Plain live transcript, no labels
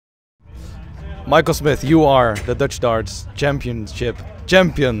Michael Smith, you are the Dutch Darts Championship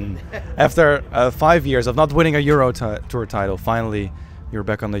champion. After 5 years of not winning a Euro Tour title, finally you're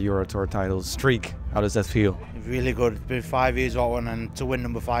back on the Euro Tour title streak. How does that feel? Really good. It's been 5 years without one, and to win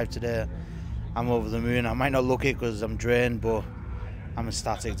number 5 today, I'm over the moon. I might not look it because I'm drained, but I'm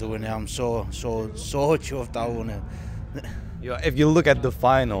ecstatic to win it. I'm so chuffed I won it. If you look at the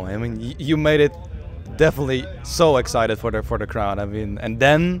final, I mean, you made it definitely so excited for the crowd. I mean, and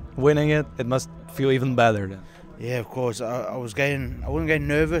then winning it, it must feel even better then. Yeah, of course. I wasn't getting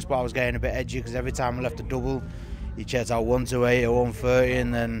nervous, but I was getting a bit edgy because every time I left a double, you checked out 128 or 130,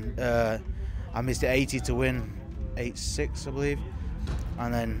 and then I missed it 80 to win 8-6, I believe.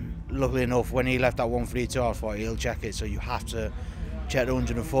 And then, luckily enough, when he left that 132, I thought he'll check it, so you have to check the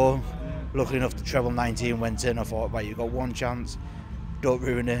 104. Luckily enough, the treble 19 went in. I thought, right, you've got one chance, don't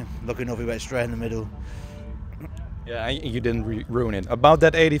ruin it. Luckily enough, he went straight in the middle. Yeah, you didn't ruin it. About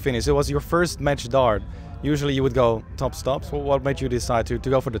that 80 finish, it was your first match dart. Usually you would go top stops. What made you decide to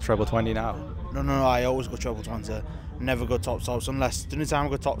go for the treble 20 now? No, I always go treble 20. Never go top stops, unless the only time I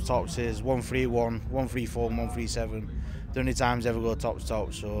go top stops is 131, 134, 137. The only times I ever go top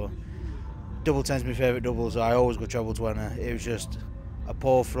stops. So double 10's my favourite double, so I always go treble 20. It was just a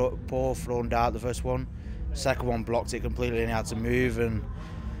poor thrown dart, the first one. Second one blocked it completely and he had to move, and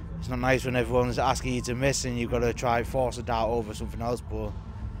it's not nice when everyone's asking you to miss and you've got to try force a dart over something else. But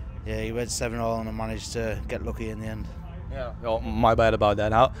yeah, he went 7-all and I managed to get lucky in the end. Yeah, well, my bad about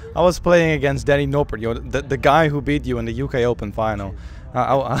that. I was playing against Danny Noppert, the guy who beat you in the UK Open final.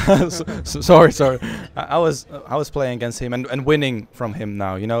 Sorry. I was playing against him and winning from him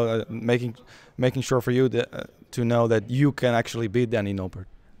now. You know, making sure for you to know that you can actually beat Danny Noppert.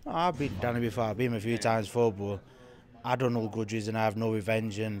 I've beat Danny before. I've beat him a few times before, but I don't hold grudges and I have no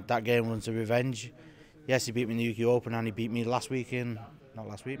revenge. And that game was a revenge. Yes, he beat me in the UK Open and he beat me last week in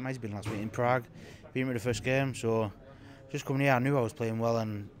Prague. Beat me the first game. So just coming here, I knew I was playing well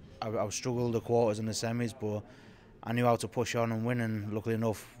and I struggled the quarters and the semis, but I knew how to push on and win. And luckily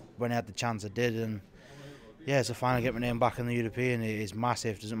enough, when I had the chance, I did. And yeah, to finally get my name back in the European, it is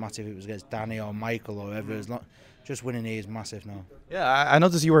massive. It doesn't matter if it was against Danny or Michael or whoever. It's not just winning here is massive now. Yeah, I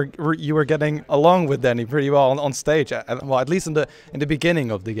noticed you were getting along with Danny pretty well on stage. Well, at least in the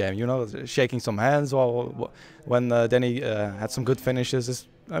beginning of the game, you know, shaking some hands while when Danny had some good finishes.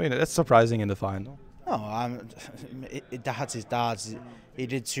 I mean, that's surprising in the final. No, that's his darts. He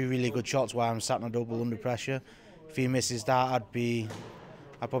did 2 really good shots while I'm sat in a double under pressure. If he misses that, I'd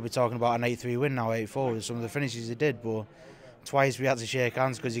probably talking about an 8-3 win now, 8-4 with some of the finishes he did. But twice we had to shake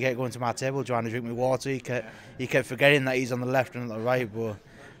hands because he kept going to my table trying to drink me water. He kept forgetting that he's on the left and on the right. But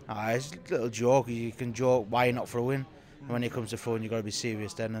it's a little joke. You can joke, why not for a win? And when it comes to throwing, you've got to be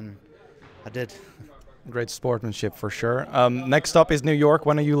serious then, and I did. Great sportsmanship for sure. Next up is New York.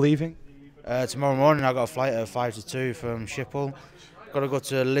 When are you leaving? Tomorrow morning I've got a flight at 5 to 2 from Schiphol. Got to go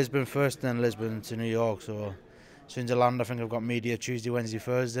to Lisbon first, then Lisbon to New York. So as soon as I land, I think I've got media Tuesday, Wednesday,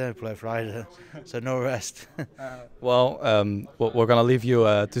 Thursday, play Friday. So no rest. Well, we're gonna leave you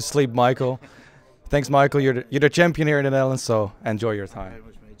to sleep, Michael. Thanks, Michael. You're the champion here in the Netherlands. So enjoy your time.